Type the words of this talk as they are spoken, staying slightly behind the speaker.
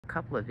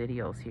couple of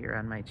videos here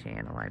on my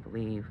channel, I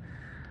believe.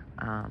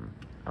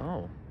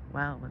 Oh,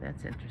 wow, well,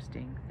 that's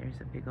interesting. There's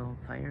a big old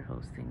fire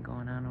hose thing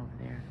going on over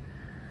there.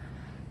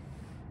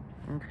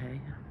 Okay.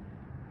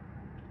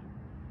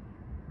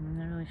 I'm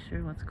not really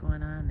sure what's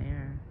going on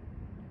there.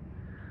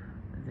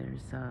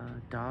 There's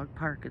a dog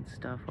park and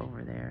stuff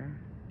over there.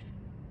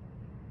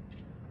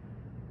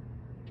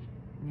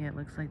 Yeah, it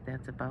looks like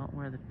that's about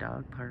where the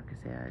dog park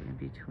is at, in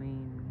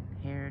between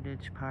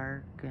Heritage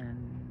Park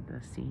and the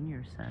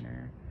senior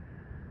center.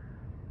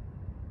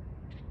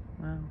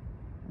 Well,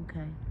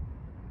 okay.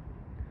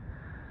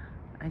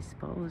 I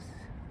suppose,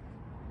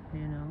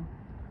 you know,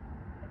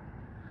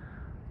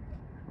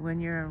 when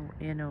you're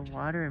in a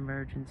water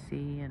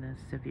emergency and a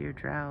severe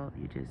drought,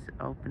 you just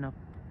open up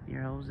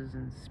your hoses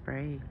and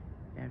spray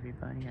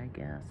everybody, I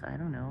guess. I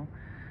don't know.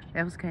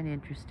 That was kind of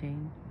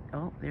interesting.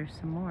 Oh, there's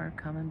some more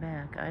coming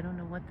back. I don't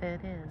know what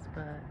that is,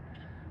 but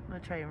I'm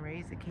going to try and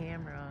raise the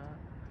camera.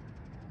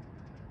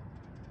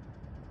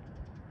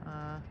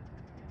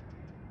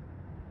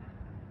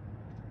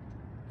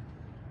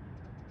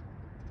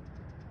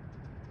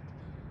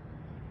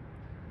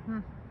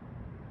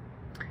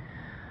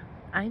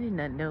 I did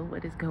not know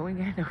what is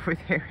going on over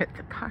there at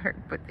the park,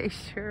 but they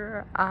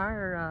sure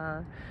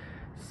are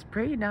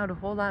spraying out a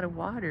whole lot of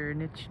water,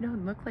 and it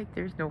don't look like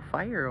there's no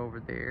fire over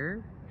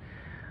there.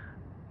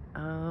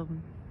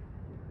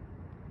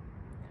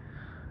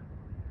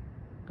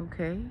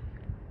 Okay,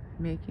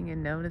 making a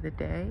note of the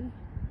day.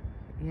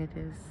 It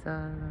is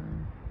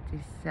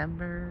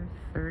December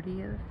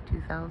 30th,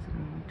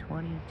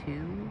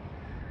 2022.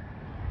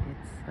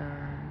 It's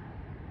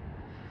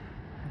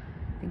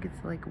I think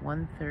it's like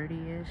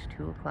 1:30ish,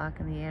 2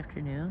 o'clock in the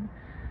afternoon,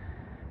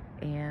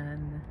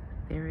 and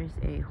there is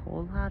a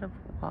whole lot of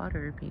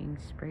water being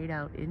sprayed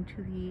out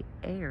into the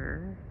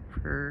air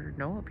for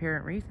no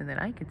apparent reason that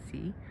I could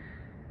see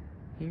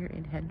here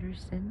in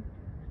Henderson,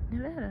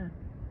 Nevada.